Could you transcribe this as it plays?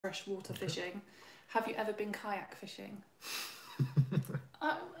freshwater fishing. Have you ever been kayak fishing?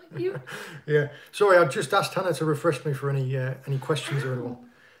 Yeah. Sorry, I just asked Hannah to refresh me for any questions or anyone.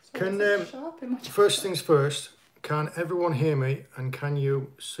 First things first, can everyone hear me and can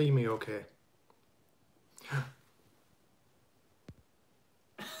you see me okay?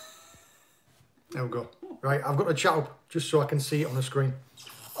 There we go. Right, I've got to chat up just so I can see it on the screen.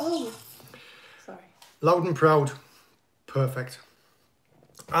 Oh, sorry. Loud and proud. Perfect.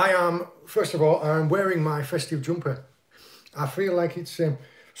 I am, first of all, I'm wearing my festive jumper. I feel like it's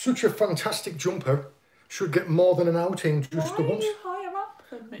such a fantastic jumper. Should get more than an outing just the once. Why are you higher up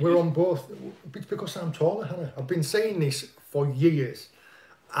than me? We're on both. It's because I'm taller, Hannah. I've been saying this for years.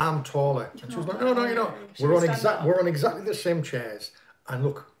 I'm taller. And she was like, no, you're not. We're on exactly the same chairs. And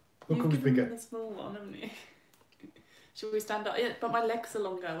look who's bigger. The small one, haven't you? Should we stand up? Yeah, but my legs are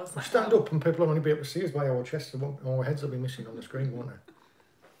longer. What's that? Stand up and people will only be able to see us by our chests. Our heads will be missing on the screen, won't they?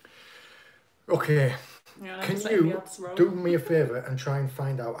 Okay. Yeah, can you do me a favour and try and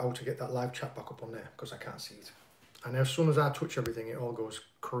find out how to get that live chat back up on there? Because I can't see it. And as soon as I touch everything, it all goes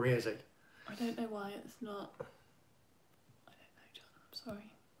crazy. I don't know why it's not. I don't know, John. I'm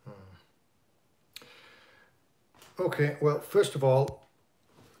sorry. Okay, well, first of all,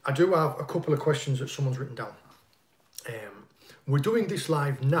 I do have a couple of questions that someone's written down. We're doing this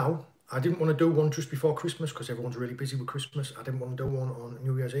live now. I didn't want to do one just before Christmas because everyone's really busy with Christmas. I didn't want to do one on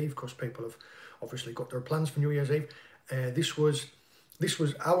New Year's Eve because people have obviously got their plans for New Year's Eve. This was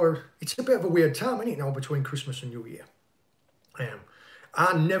our, it's a bit of a weird time, isn't it, now, between Christmas and New Year.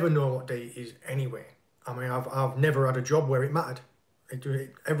 I never know what day it is anyway. I mean, I've never had a job where it mattered. It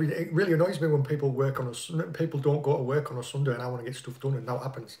really annoys me when people don't go to work on a Sunday and I want to get stuff done and that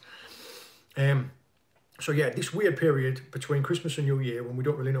happens. So yeah, this weird period between Christmas and New Year when we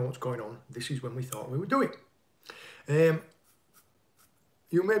don't really know what's going on, this is when we thought we would do it.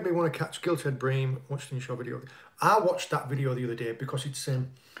 You made me want to catch Gilthead Bream, watched in your show video. I watched that video the other day because it's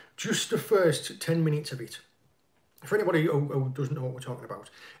just the first 10 minutes of it. For anybody who doesn't know what we're talking about,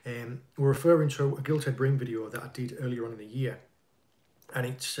 we're referring to a Gilthead Bream video that I did earlier on in the year. And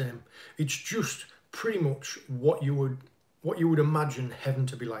it's just pretty much what you would imagine heaven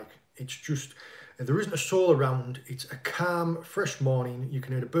to be like. It's just, there isn't a soul around. It's a calm, fresh morning. You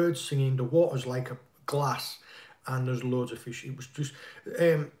can hear the birds singing. The water's like a glass. And there's loads of fish. It was just,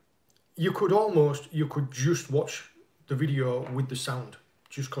 you could just watch the video with the sound,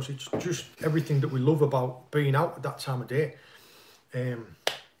 just because it's just everything that we love about being out at that time of day. Yeah,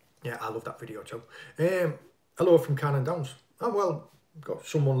 I love that video too. Hello from Cannon Downs. Oh, well, got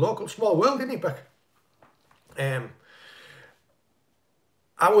someone local. Small world, isn't it, Beck?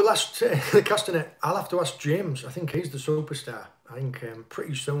 I will ask Castanet. I'll have to ask James. I think he's the superstar. I think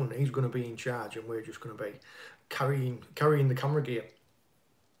pretty soon he's going to be in charge and we're just going to be carrying the camera gear.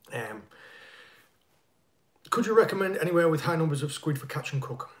 Could you recommend anywhere with high numbers of squid for catch and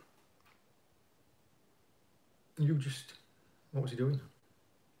cook? What was he doing?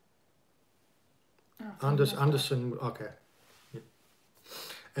 Oh, Anderson, okay.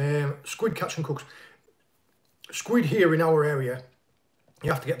 Yeah. Squid catch and cooks. Squid here in our area, you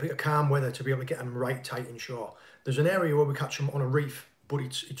have to get a bit of calm weather to be able to get them right tight inshore. There's an area where we catch them on a reef, but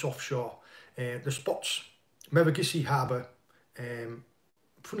it's offshore. The spots, Mevagissi Harbour,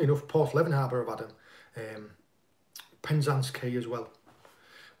 funny enough, Porthleven Harbour have had them, Penzance Quay as well.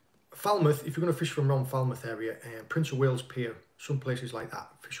 Falmouth, if you're going to fish from around Falmouth area, Prince of Wales Pier, some places like that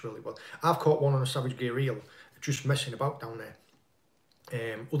fish really well. I've caught one on a savage gear eel, just messing about down there.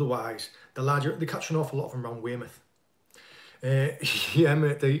 Otherwise, they catch an awful lot of them around Weymouth. Yeah,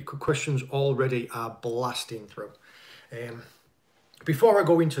 mate, the questions already are blasting through. Before I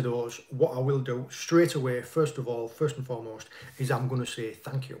go into those, what I will do straight away, first and foremost, is I'm going to say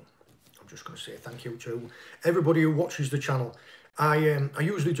thank you. I'm just going to say thank you to everybody who watches the channel. I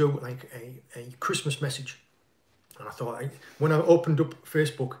usually do like a Christmas message. And I thought, when I opened up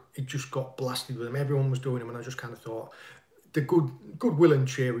Facebook, it just got blasted with them. Everyone was doing them, and I just kind of thought, the goodwill and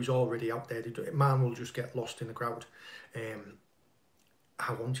cheer is already out there. Man will just get lost in the crowd.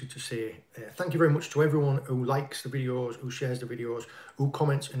 I wanted to say thank you very much to everyone who likes the videos, who shares the videos, who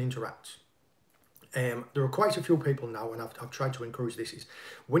comments and interacts. There are quite a few people now, and I've tried to encourage this, is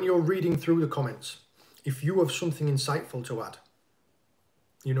when you're reading through the comments, if you have something insightful to add,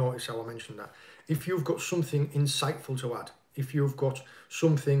 you notice how I mentioned that. If you've got something insightful to add, if you've got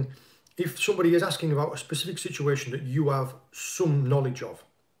something, if somebody is asking about a specific situation that you have some knowledge of,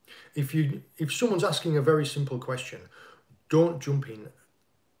 if someone's asking a very simple question, don't jump in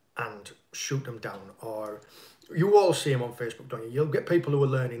and shoot them down or You all see them on Facebook, don't you? You'll get people who are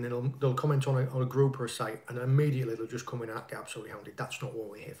learning and they'll comment on a group or a site and immediately they'll just come in and get absolutely hounded. That's not what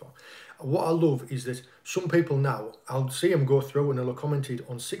we're here for. What I love is that some people now, I'll see them go through and they'll have commented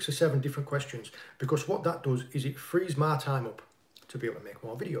on 6 or 7 different questions, because what that does is it frees my time up to be able to make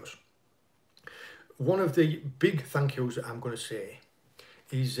more videos. One of the big thank yous that I'm going to say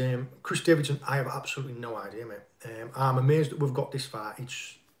is Chris Davidson. I have absolutely no idea, mate. I'm amazed that we've got this far.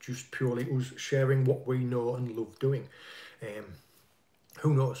 It's just purely us sharing what we know and love doing.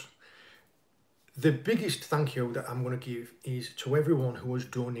 Who knows? The biggest thank you that I'm going to give is to everyone who has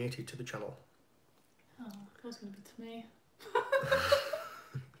donated to the channel. Oh, it was going to be to me.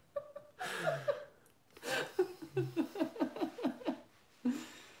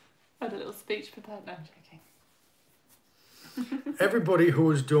 I had a little speech prepared. No, I'm joking. Everybody who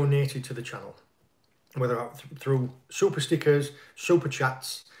has donated to the channel, whether through super stickers, super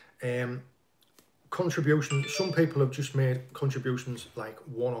chats, contributions. Some people have just made contributions, like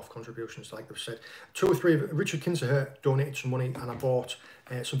one-off contributions, like they've said. 2 or 3, Richard Kinser donated some money and I bought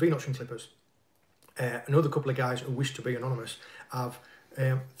some V-notching clippers. Another couple of guys who wish to be anonymous have,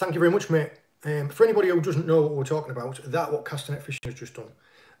 thank you very much, mate. For anybody who doesn't know what we're talking about, that what Castanet Fishing has just done,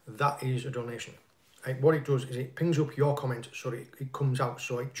 that is a donation. What it does is it pings up your comment so it comes out,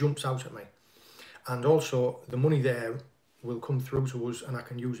 so it jumps out at me. And also the money there will come through to us and I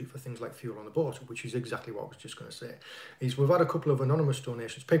can use it for things like fuel on the boat, which is exactly what I was just going to say. Is we've had a couple of anonymous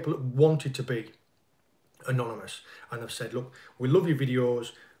donations, people that wanted to be anonymous and have said, look, we love your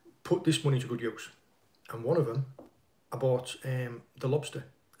videos, put this money to good use. And one of them, I bought the lobster.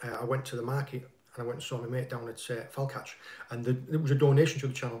 I went to the market and I went and saw my mate down at Falcatch, and there was a donation to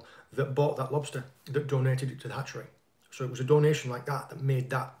the channel that bought that lobster, that donated it to the hatchery. So it was a donation like that that made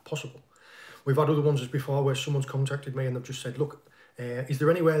that possible. We've had other ones as before where someone's contacted me and they've just said, look, is there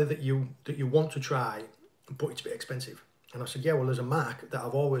anywhere that you want to try, but it's a bit expensive? And I said, yeah, well, there's a mark that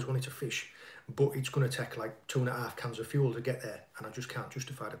I've always wanted to fish, but it's going to take like 2.5 cans of fuel to get there, and I just can't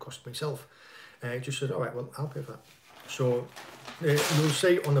justify the cost myself. He just said, all right, well, I'll pay for that. So you'll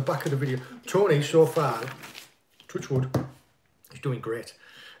see on the back of the video, Tony so far, touch wood, is doing great.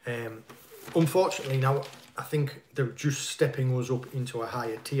 Unfortunately now, I think they're just stepping us up into a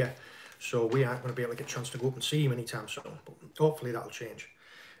higher tier, so we aren't going to be able to get a chance to go up and see him anytime soon, but hopefully that'll change.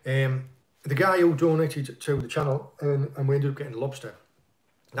 The guy who donated to the channel and we ended up getting the lobster,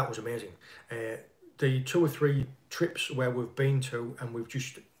 that was amazing. The 2 or 3 trips where we've been to and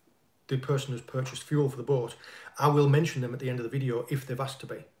the person has purchased fuel for the boat, I will mention them at the end of the video if they've asked to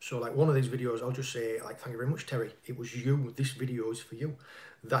be. So like one of these videos, I'll just say, like, thank you very much, Terry. It was you. This video is for you.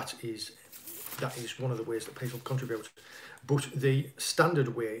 That is one of the ways that people contribute. But the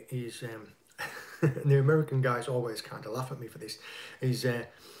standard way is, and the American guys always kind of laugh at me for this, is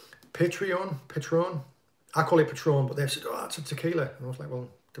Patreon. I call it Patron, but they said, oh, it's a tequila. And I was like, well,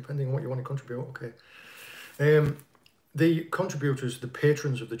 depending on what you want to contribute, okay. The contributors, the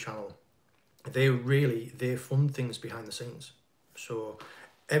patrons of the channel, they fund things behind the scenes. So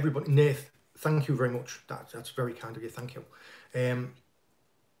everybody, Nath, thank you very much. That's very kind of you, thank you.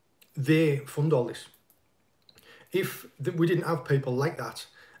 They fund all this. If we didn't have people like that,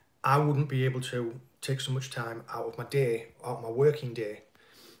 I wouldn't be able to take so much time out of my day, out of my working day,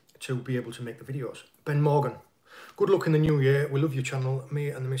 to be able to make the videos. Ben Morgan, good luck in the new year. We love your channel. Me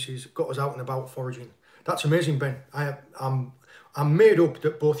and the missus got us out and about foraging. That's amazing, Ben. I'm made up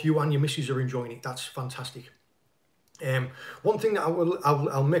that both you and your missus are enjoying it. That's fantastic. One thing that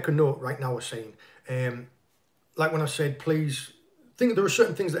I'll make a note right now of saying, like when I said, please think there are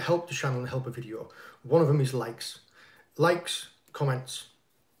certain things that help the channel and help a video. One of them is likes. Likes, comments.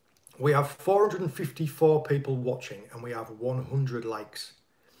 We have 454 people watching and we have 100 likes.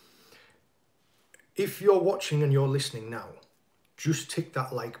 If you're watching and you're listening now, just tick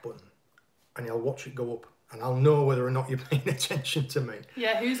that like button and I'll watch it go up and I'll know whether or not you're paying attention to me.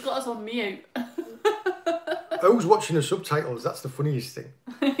 Yeah, who's got us on mute? Who's watching the subtitles? That's the funniest thing.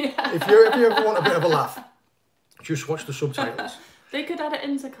 Yeah. If you ever want a bit of a laugh, just watch the subtitles. They could add it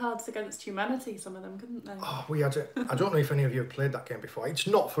into Cards Against Humanity, some of them, couldn't they? Oh, we had it. I don't know if any of you have played that game before. It's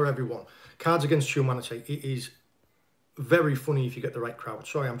not for everyone. Cards Against Humanity, it is very funny if you get the right crowd.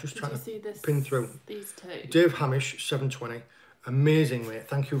 Sorry, I'm just trying to pin through. These two. Dave Hamish, 720. Amazing, mate.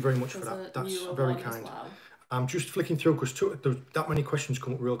 Thank you very much for that. That's very kind. Well. I'm just flicking through because there's that many questions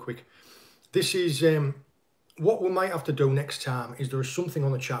come up real quick. This is what we might have to do next time is there is something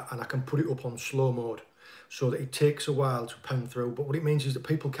on the chat and I can put it up on slow mode so that it takes a while to pen through. But what it means is that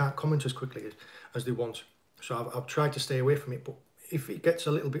people can't comment as quickly as they want. So I've tried to stay away from it. But if it gets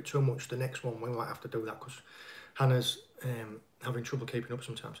a little bit too much, the next one we might have to do that because Hannah's having trouble keeping up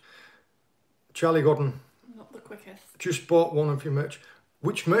sometimes. Charlie Godden. Not the quickest. Just bought one of your merch.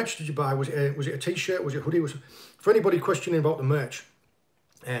 Which merch did you buy? Was it a t-shirt? Was it a hoodie? For anybody questioning about the merch,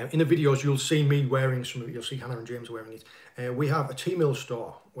 in the videos you'll see me wearing some of it. You'll see Hannah and James wearing it. We have a T-Mill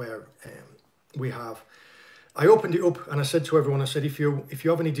store where I opened it up and I said to everyone, I said, if you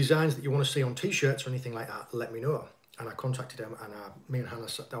have any designs that you want to see on t-shirts or anything like that, let me know. And I contacted them, and me and Hannah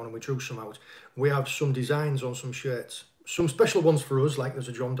sat down and we drew some out. We have some designs on some shirts. Some special ones for us, like there's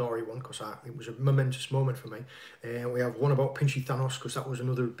a John Dory one, because it was a momentous moment for me. We have one about Pinchy Thanos, because that was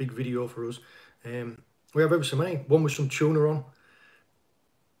another big video for us. We have ever so many. One with some tuna on.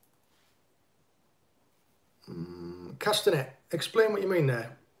 Castanet, explain what you mean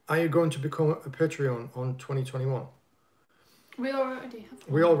there. Are you going to become a Patreon on 2021? We already have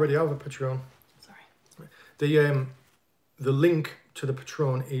one. We already have a Patreon. Sorry. The link to the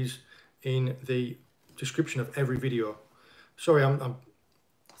Patreon is in the description of every video. Sorry, I'm...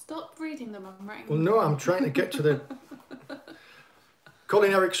 Stop reading them, I'm writing. Well, no, I'm trying to get to the...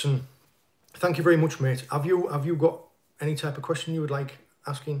 Colin Erickson, thank you very much, mate. Have you got any type of question you would like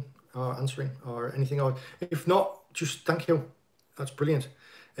asking or answering or anything? Or if not, just thank you. That's brilliant.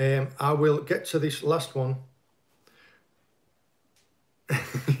 I will get to this last one.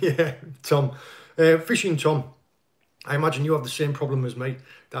 Yeah, Tom. Fishing Tom. I imagine you have the same problem as me.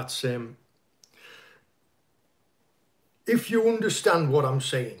 That's... if you understand what I'm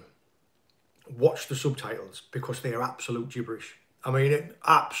saying, watch the subtitles, because they are absolute gibberish. I mean,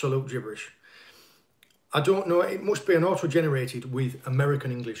 absolute gibberish. I don't know, it must be an auto-generated with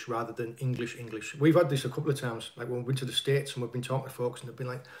American English rather than English. We've had this a couple of times, like when we went to the States and we've been talking to folks and they've been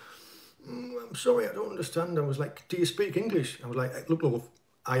like, I'm sorry, I don't understand. I was like, do you speak English? I was like, look, love,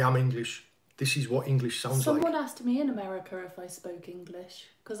 I am English. This is what English sounds like. Someone asked me in America if I spoke English,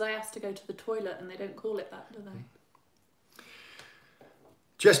 because I asked to go to the toilet and they don't call it that, do they?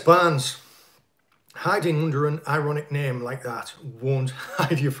 Jess Barnes, hiding under an ironic name like that won't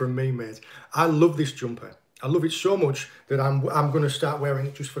hide you from me, mate. I love this jumper. I love it so much that I'm going to start wearing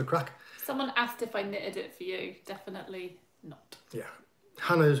it just for the crack. Someone asked if I knitted it for you. Definitely not. Yeah.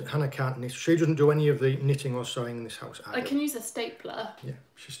 Hannah can't knit. She doesn't do any of the knitting or sewing in this house. I can use a stapler. Yeah,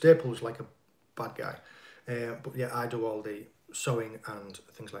 she staples like a bad guy. But yeah, I do all the sewing and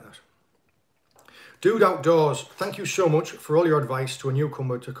things like that. Dude Outdoors, thank you so much for all your advice to a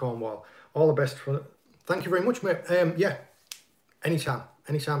newcomer to Cornwall. All the best for it. Thank you very much, mate. Yeah, anytime,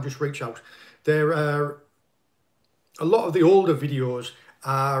 just reach out. There are a lot of the older videos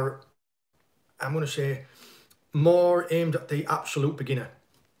are, I'm going to say, more aimed at the absolute beginner,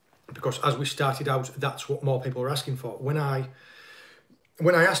 because as we started out, that's what more people were asking for. When I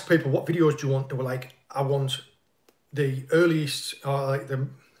asked people what videos do you want, they were like, I want the earliest, or like the...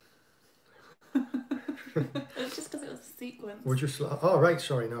 It's just because it was a sequence. We're just like, oh right,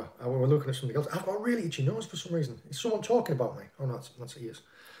 sorry, no, we're looking at something else. I've got a really itchy nose for some reason. Is someone talking about me? Oh no, that's ears.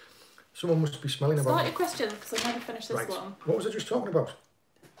 Someone must be smelling about me. Start your question, because I never finished this right. one. What was I just talking about?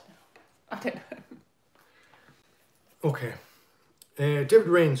 I don't know. Okay. David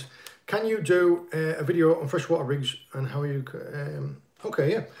Rains, can you do a video on freshwater rigs and how you...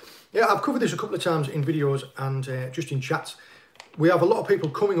 okay, yeah. Yeah, I've covered this a couple of times in videos and just in chats. We have a lot of people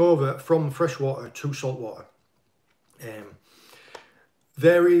coming over from freshwater to saltwater.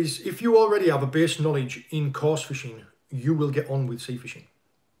 There is, if you already have a base knowledge in coarse fishing, you will get on with sea fishing.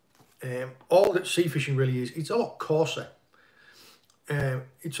 All that sea fishing really is, it's a lot coarser.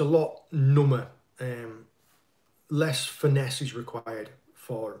 It's a lot number. Less finesse is required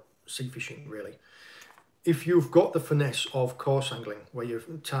for sea fishing, really. If you've got the finesse of coarse angling, where you're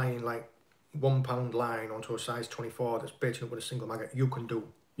tying like 1 pound line onto a size 24 that's baiting up with a single maggot, you can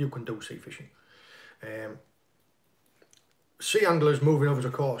do sea fishing. Sea anglers moving over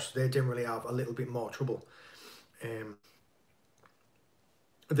to coarse, they generally have a little bit more trouble.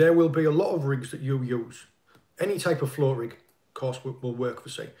 There will be a lot of rigs that you use. Any type of float rig, coarse will work for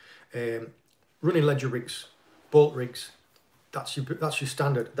sea. Running ledger rigs, bolt rigs, that's your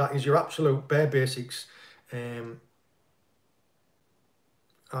standard. That is your absolute bare basics. There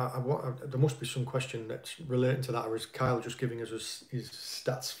must be some question that's relating to that, or is Kyle just giving us his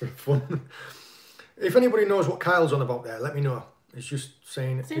stats for fun? If anybody knows what Kyle's on about there, let me know. It's just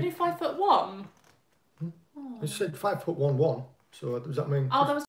saying... Is he only 5'1"? It said 5'1", 1. So does that mean... Oh, there was